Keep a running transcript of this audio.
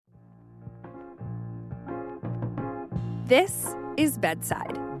This is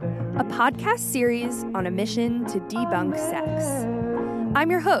Bedside, a podcast series on a mission to debunk sex.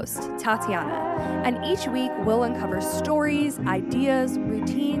 I'm your host, Tatiana, and each week we'll uncover stories, ideas,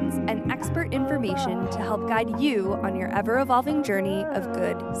 routines, and expert information to help guide you on your ever-evolving journey of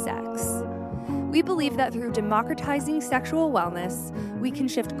good sex. We believe that through democratizing sexual wellness, we can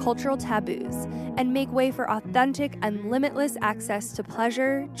shift cultural taboos and make way for authentic and limitless access to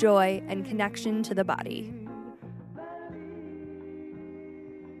pleasure, joy, and connection to the body.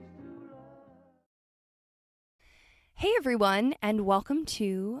 Hey everyone, and welcome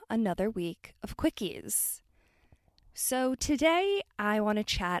to another week of Quickies. So today I want to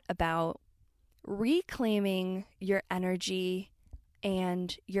chat about reclaiming your energy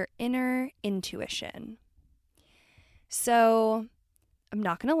and your inner intuition. So I'm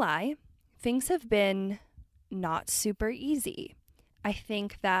not going to lie, things have been not super easy. I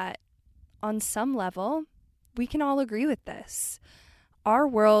think that on some level, we can all agree with this. Our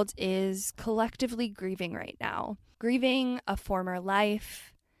world is collectively grieving right now. Grieving a former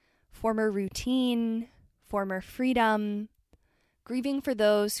life, former routine, former freedom, grieving for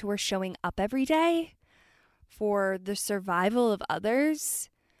those who are showing up every day, for the survival of others.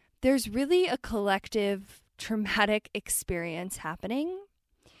 There's really a collective traumatic experience happening,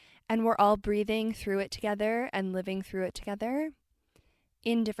 and we're all breathing through it together and living through it together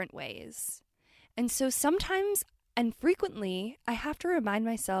in different ways. And so sometimes and frequently, I have to remind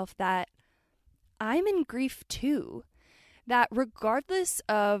myself that I'm in grief too, that regardless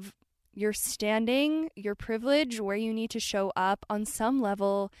of your standing, your privilege, where you need to show up, on some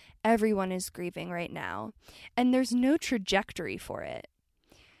level, everyone is grieving right now. And there's no trajectory for it.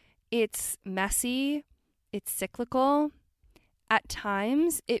 It's messy, it's cyclical. At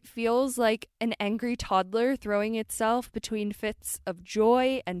times, it feels like an angry toddler throwing itself between fits of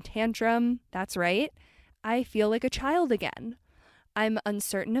joy and tantrum. That's right, I feel like a child again. I'm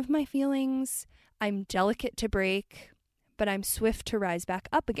uncertain of my feelings. I'm delicate to break, but I'm swift to rise back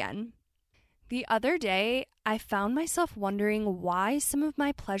up again. The other day, I found myself wondering why some of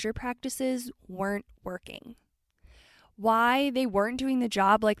my pleasure practices weren't working, why they weren't doing the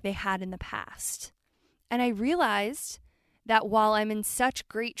job like they had in the past. And I realized that while I'm in such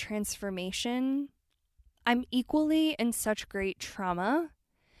great transformation, I'm equally in such great trauma,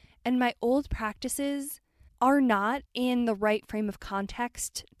 and my old practices are not in the right frame of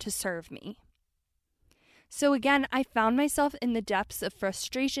context to serve me. So again, I found myself in the depths of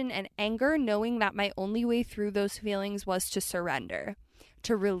frustration and anger, knowing that my only way through those feelings was to surrender,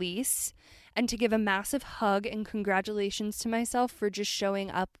 to release, and to give a massive hug and congratulations to myself for just showing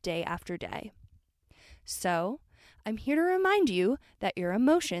up day after day. So I'm here to remind you that your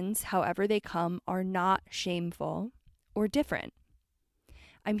emotions, however they come, are not shameful or different.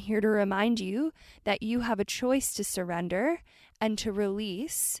 I'm here to remind you that you have a choice to surrender and to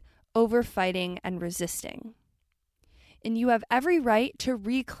release over fighting and resisting. And you have every right to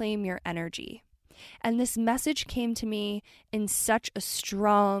reclaim your energy. And this message came to me in such a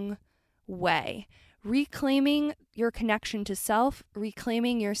strong way. Reclaiming your connection to self,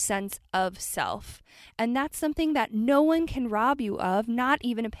 reclaiming your sense of self. And that's something that no one can rob you of, not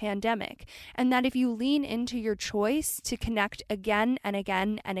even a pandemic. And that if you lean into your choice to connect again and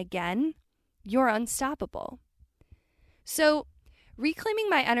again and again, you're unstoppable. So, reclaiming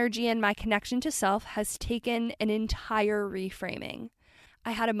my energy and my connection to self has taken an entire reframing.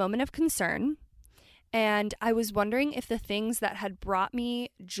 I had a moment of concern, and I was wondering if the things that had brought me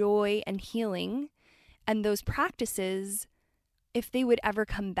joy and healing and those practices, if they would ever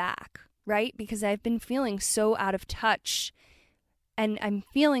come back, right? Because I've been feeling so out of touch, and I'm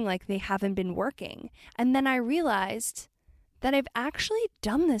feeling like they haven't been working. And then I realized that I've actually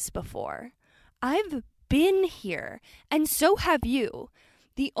done this before. I've been here, and so have you.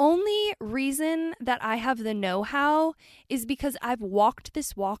 The only reason that I have the know-how is because I've walked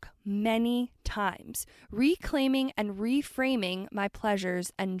this walk many times, reclaiming and reframing my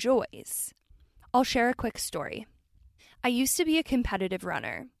pleasures and joys. I'll share a quick story. I used to be a competitive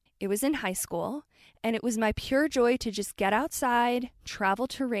runner. It was in high school, and it was my pure joy to just get outside, travel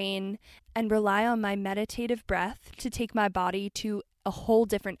terrain, and rely on my meditative breath to take my body to a whole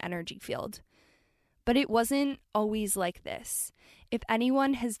different energy field. But it wasn't always like this. If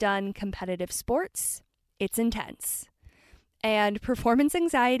anyone has done competitive sports, it's intense. And performance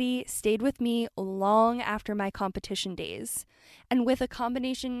anxiety stayed with me long after my competition days. And with a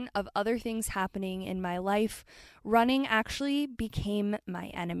combination of other things happening in my life, running actually became my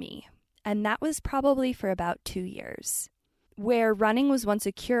enemy. And that was probably for about 2 years. Where running was once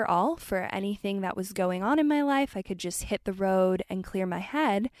a cure-all for anything that was going on in my life, I could just hit the road and clear my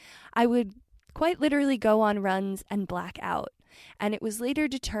head, I would quite literally go on runs and black out. And it was later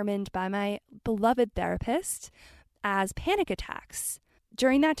determined by my beloved therapist as panic attacks.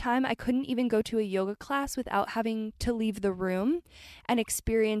 During that time, I couldn't even go to a yoga class without having to leave the room and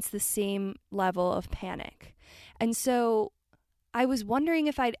experience the same level of panic. And so I was wondering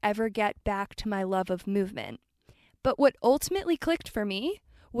if I'd ever get back to my love of movement. But what ultimately clicked for me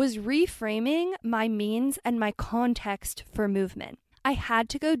was reframing my means and my context for movement. I had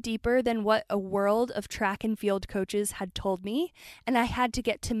to go deeper than what a world of track and field coaches had told me, and I had to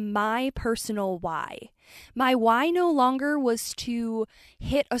get to my personal why. My why no longer was to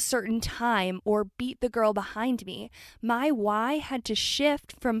hit a certain time or beat the girl behind me. My why had to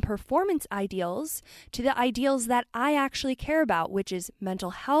shift from performance ideals to the ideals that I actually care about, which is mental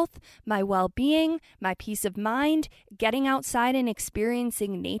health, my well-being, my peace of mind, getting outside and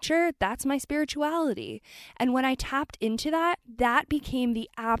experiencing nature. That's my spirituality. And when I tapped into that, that became the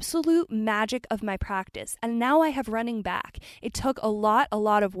absolute magic of my practice. And now I have running back. It took a lot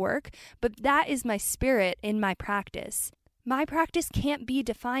of work, but that is my spirit in my practice. My practice can't be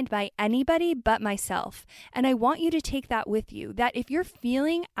defined by anybody but myself. And I want you to take that with you, that if you're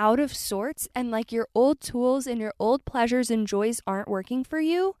feeling out of sorts and like your old tools and your old pleasures and joys aren't working for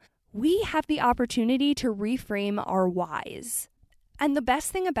you, we have the opportunity to reframe our whys. And the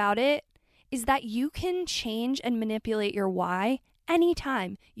best thing about it is that you can change and manipulate your why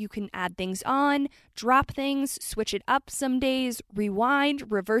anytime. You can add things on, drop things, switch it up some days,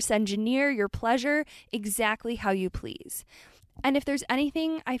 rewind, reverse engineer your pleasure exactly how you please. And if there's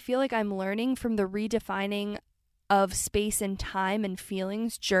anything I feel like I'm learning from the redefining of space and time and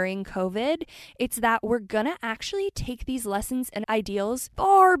feelings during COVID, it's that we're gonna actually take these lessons and ideals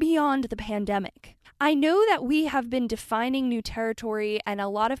far beyond the pandemic. I know that we have been defining new territory and a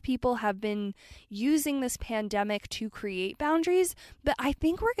lot of people have been using this pandemic to create boundaries, but I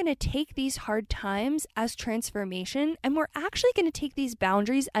think we're going to take these hard times as transformation, and we're actually going to take these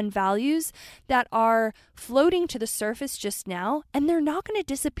boundaries and values that are floating to the surface just now, and they're not going to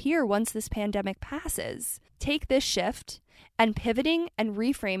disappear once this pandemic passes. Take this shift and pivoting and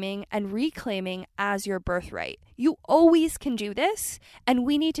reframing and reclaiming as your birthright. You always can do this, and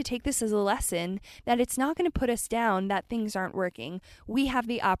we need to take this as a lesson that it's not going to put us down that things aren't working. We have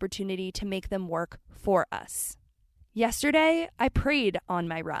the opportunity to make them work for us. Yesterday, I prayed on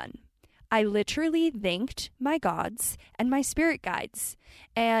my run. I literally thanked my gods and my spirit guides,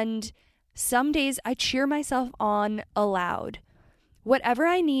 and some days I cheer myself on aloud. Whatever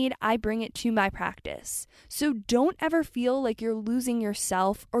I need, I bring it to my practice. So don't ever feel like you're losing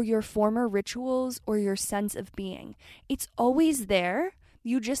yourself or your former rituals or your sense of being. It's always there.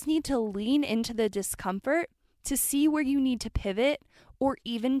 You just need to lean into the discomfort to see where you need to pivot or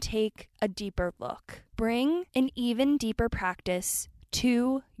even take a deeper look. Bring an even deeper practice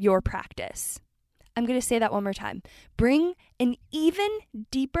to your practice. I'm going to say that one more time. Bring an even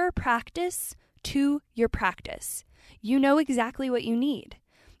deeper practice to your practice. You know exactly what you need.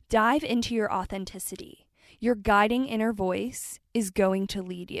 Dive into your authenticity. Your guiding inner voice is going to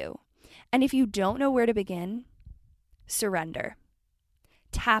lead you. And if you don't know where to begin, surrender.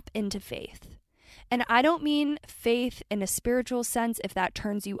 Tap into faith. And I don't mean faith in a spiritual sense if that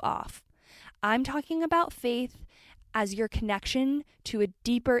turns you off. I'm talking about faith as your connection to a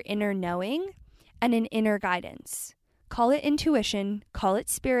deeper inner knowing and an inner guidance. Call it intuition, call it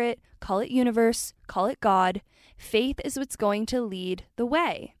spirit, call it universe, call it God. Faith is what's going to lead the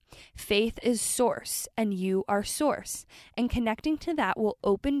way. Faith is source, and you are source. And connecting to that will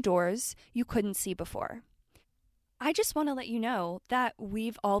open doors you couldn't see before. I just want to let you know that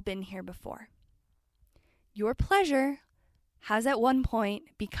we've all been here before. Your pleasure has at one point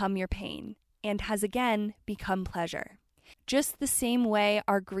become your pain, and has again become pleasure. Just the same way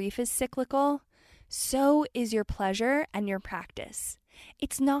our grief is cyclical, so is your pleasure and your practice.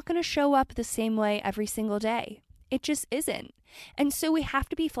 It's not going to show up the same way every single day. It just isn't. And so we have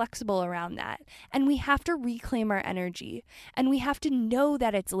to be flexible around that. And we have to reclaim our energy. And we have to know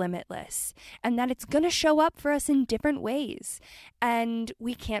that it's limitless and that it's going to show up for us in different ways. And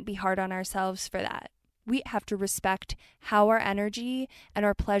we can't be hard on ourselves for that. We have to respect how our energy and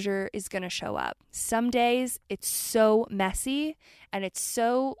our pleasure is going to show up. Some days it's so messy and it's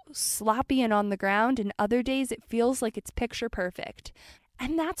so sloppy and on the ground, and other days it feels like it's picture perfect.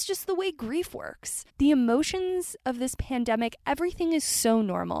 And that's just the way grief works. The emotions of this pandemic, everything is so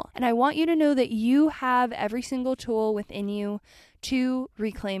normal. And I want you to know that you have every single tool within you to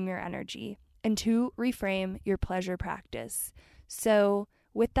reclaim your energy and to reframe your pleasure practice. So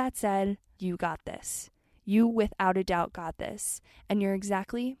with that said, you got this. You without a doubt got this. And you're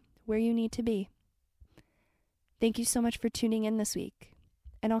exactly where you need to be. Thank you so much for tuning in this week.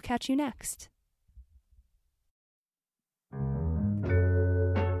 And I'll catch you next.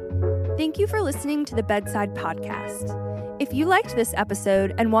 Thank you for listening to the Bedside Podcast. If you liked this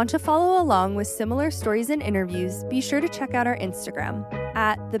episode and want to follow along with similar stories and interviews, be sure to check out our Instagram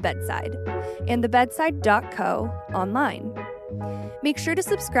 @thebedside and thebedside.co online. Make sure to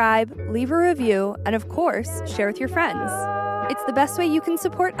subscribe, leave a review, and of course, share with your friends. It's the best way you can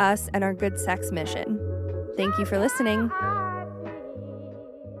support us and our good sex mission. Thank you for listening.